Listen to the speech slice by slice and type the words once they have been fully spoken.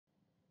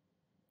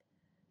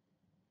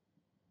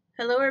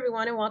Hello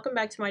everyone and welcome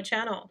back to my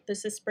channel.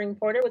 This is Spring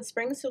Porter with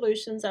Spring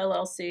Solutions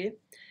LLC.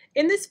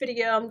 In this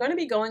video, I'm going to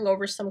be going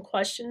over some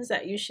questions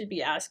that you should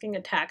be asking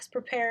a tax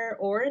preparer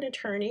or an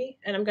attorney,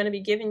 and I'm going to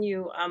be giving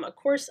you a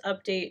course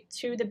update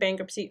to the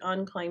Bankruptcy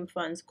Unclaimed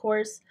Funds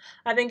course.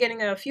 I've been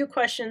getting a few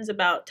questions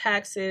about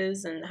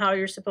taxes and how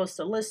you're supposed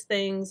to list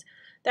things.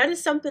 That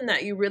is something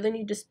that you really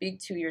need to speak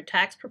to your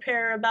tax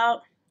preparer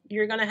about.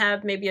 You're going to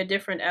have maybe a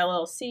different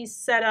LLC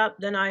set up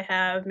than I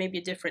have,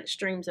 maybe different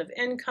streams of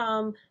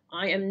income.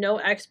 I am no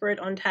expert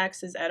on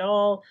taxes at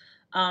all.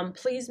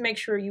 Please make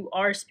sure you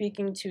are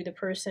speaking to the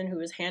person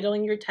who is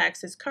handling your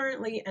taxes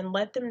currently and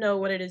let them know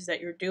what it is that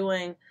you're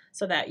doing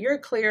so that you're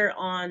clear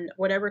on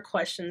whatever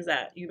questions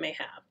that you may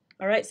have.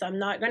 All right, so I'm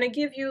not going to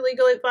give you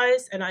legal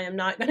advice and I am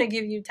not going to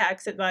give you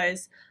tax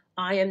advice.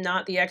 I am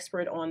not the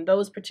expert on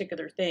those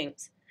particular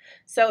things.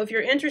 So if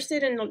you're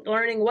interested in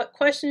learning what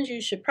questions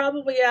you should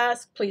probably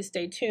ask, please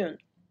stay tuned.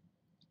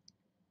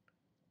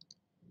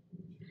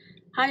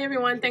 Hi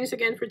everyone, thanks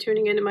again for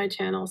tuning into my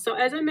channel. So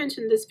as I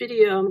mentioned in this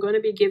video, I'm going to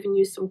be giving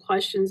you some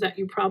questions that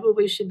you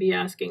probably should be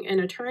asking an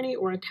attorney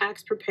or a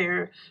tax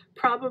preparer,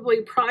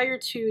 probably prior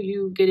to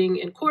you getting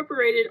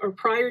incorporated or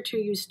prior to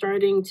you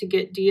starting to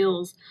get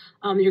deals.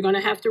 You're going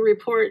to have to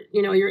report,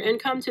 your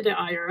income to the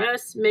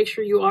IRS. Make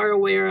sure you are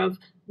aware of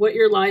what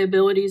your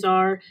liabilities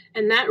are,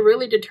 and that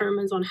really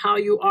determines on how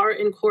you are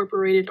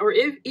incorporated, or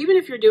even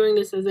if you're doing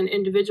this as an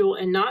individual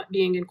and not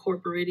being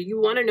incorporated, you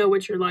want to know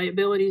what your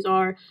liabilities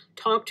are.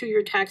 Talk to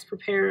your tax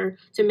preparer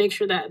to make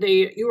sure that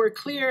you are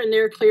clear and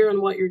they're clear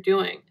on what you're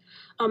doing.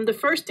 The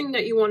first thing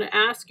that you want to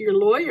ask your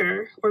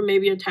lawyer, or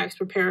maybe a tax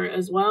preparer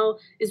as well,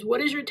 is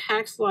what is your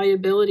tax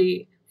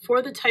liability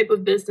for the type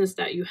of business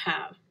that you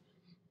have?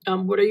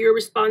 What are your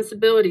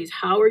responsibilities?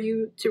 How are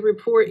you to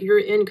report your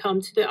income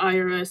to the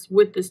IRS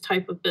with this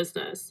type of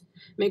business?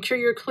 Make sure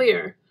you're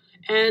clear.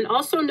 And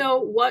also know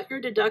what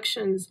your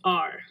deductions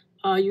are.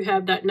 You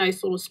have that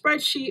nice little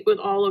spreadsheet with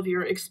all of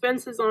your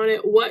expenses on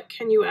it. What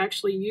can you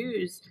actually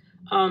use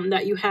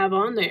that you have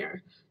on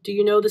there? Do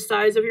you know the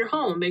size of your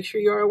home? Make sure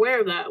you're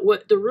aware of that.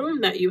 What the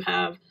room that you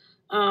have,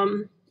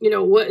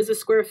 what is the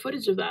square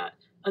footage of that?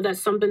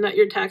 That's something that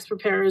your tax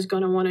preparer is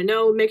going to want to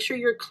know. Make sure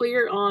you're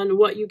clear on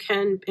what you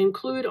can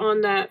include on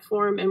that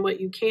form and what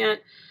you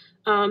can't.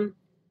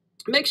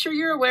 Make sure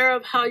you're aware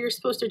of how you're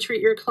supposed to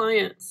treat your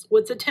clients.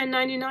 What's a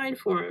 1099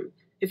 form?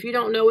 If you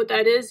don't know what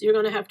that is, you're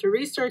going to have to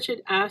research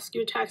it. Ask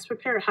your tax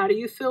preparer, how do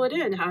you fill it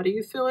in? How do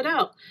you fill it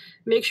out?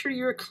 Make sure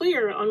you're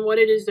clear on what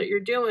it is that you're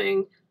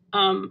doing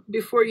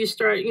before you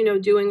start,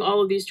 doing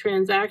all of these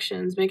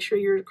transactions. Make sure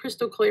you're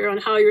crystal clear on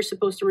how you're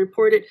supposed to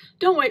report it.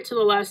 Don't wait till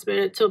the last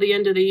minute, till the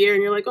end of the year,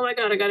 and you're like, oh my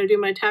God, I got to do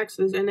my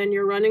taxes. And then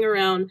you're running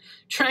around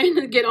trying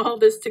to get all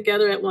this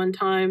together at one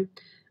time.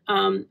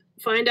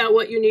 Find out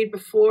what you need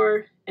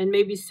before and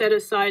maybe set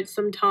aside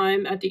some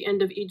time at the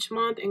end of each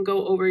month and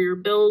go over your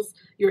bills,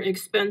 your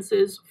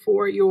expenses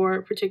for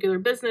your particular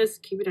business.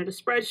 Keep it in a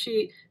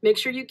spreadsheet. Make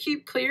sure you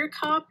keep clear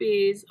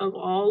copies of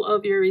all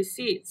of your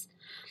receipts.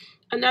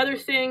 Another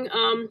thing,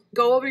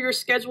 go over your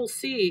Schedule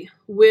C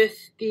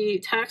with the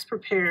tax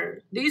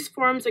preparer. These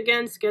forms,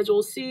 again,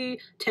 Schedule C,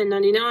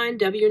 1099,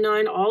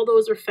 W-9, all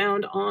those are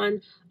found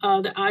on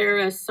the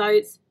IRS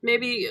sites.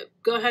 Maybe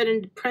go ahead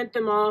and print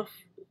them off,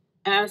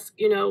 ask,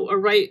 or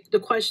write the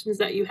questions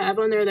that you have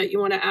on there that you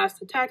want to ask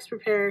the tax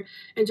preparer,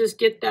 and just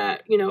get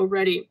that,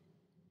 ready.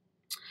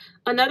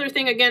 Another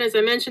thing, again, as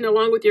I mentioned,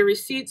 along with your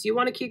receipts, you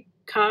want to keep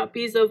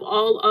copies of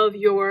all of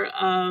your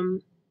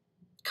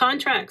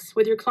contracts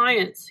with your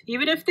clients,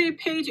 even if they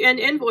paid you, and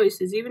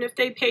invoices, even if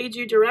they paid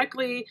you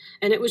directly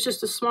and it was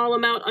just a small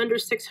amount under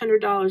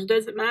 $600,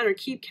 doesn't matter.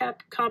 Keep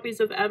copies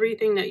of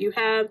everything that you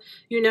have.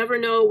 You never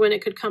know when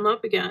it could come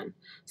up again.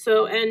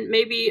 So, and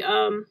maybe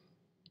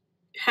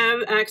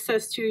have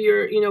access to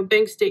your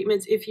bank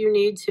statements if you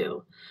need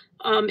to.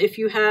 If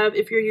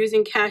you're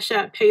using Cash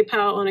App,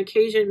 PayPal on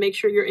occasion, make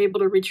sure you're able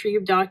to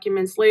retrieve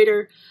documents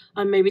later,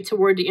 maybe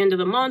toward the end of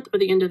the month or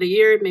the end of the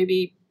year.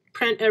 Maybe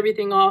print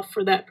everything off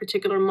for that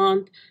particular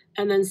month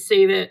and then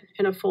save it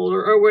in a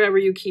folder or wherever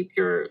you keep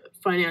your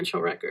financial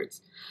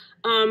records.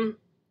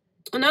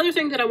 Another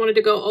thing that I wanted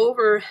to go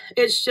over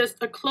is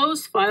just a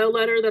closed file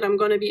letter that I'm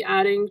going to be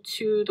adding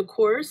to the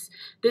course.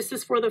 This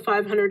is for the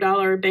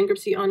 $500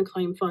 Bankruptcy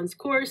Unclaimed Funds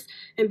course.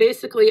 And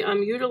basically,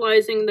 I'm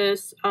utilizing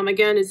this.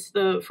 Again, it's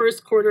the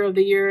first quarter of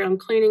the year. I'm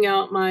cleaning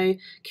out my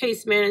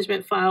case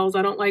management files.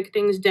 I don't like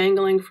things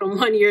dangling from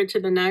one year to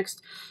the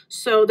next.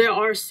 So there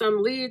are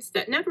some leads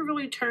that never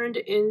really turned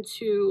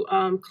into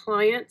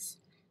clients.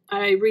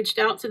 I reached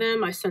out to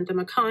them. I sent them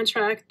a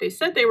contract. They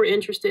said they were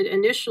interested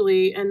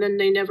initially, and then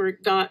they never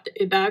got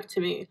it back to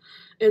me.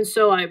 And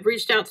so I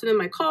reached out to them.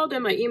 I called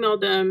them. I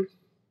emailed them,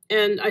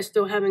 and I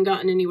still haven't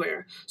gotten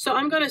anywhere. So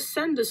I'm going to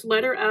send this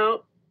letter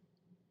out,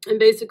 and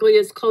basically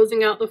it's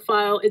closing out the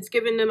file. It's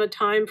giving them a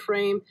time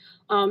frame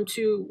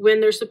to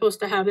when they're supposed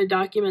to have the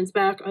documents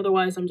back.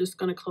 Otherwise, I'm just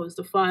going to close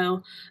the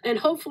file. And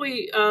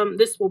hopefully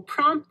this will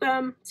prompt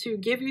them to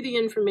give you the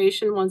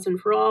information once and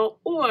for all,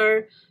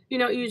 or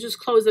you just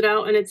close it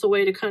out and it's a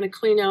way to kind of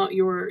clean out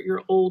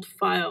your old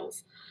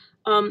files.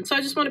 So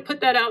I just want to put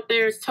that out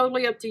there. It's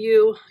totally up to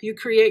you. You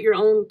create your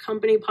own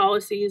company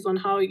policies on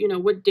how,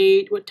 what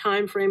date, what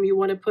time frame you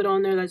want to put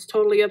on there. That's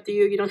totally up to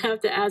you. You don't have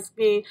to ask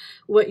me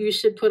what you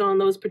should put on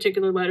those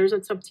particular letters.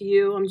 That's up to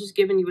you. I'm just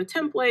giving you a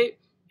template.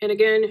 And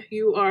again,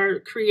 you are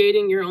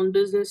creating your own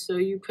business, so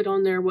you put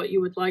on there what you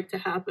would like to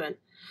happen.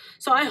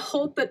 So I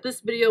hope that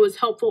this video is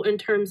helpful in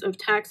terms of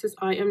taxes.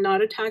 I am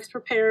not a tax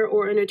preparer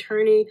or an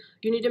attorney.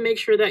 You need to make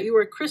sure that you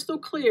are crystal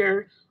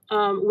clear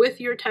with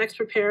your tax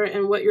preparer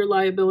and what your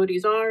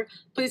liabilities are.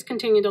 Please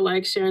continue to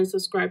like, share, and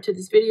subscribe to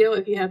this video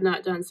if you have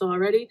not done so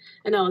already,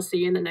 and I'll see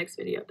you in the next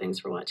video. Thanks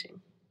for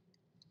watching.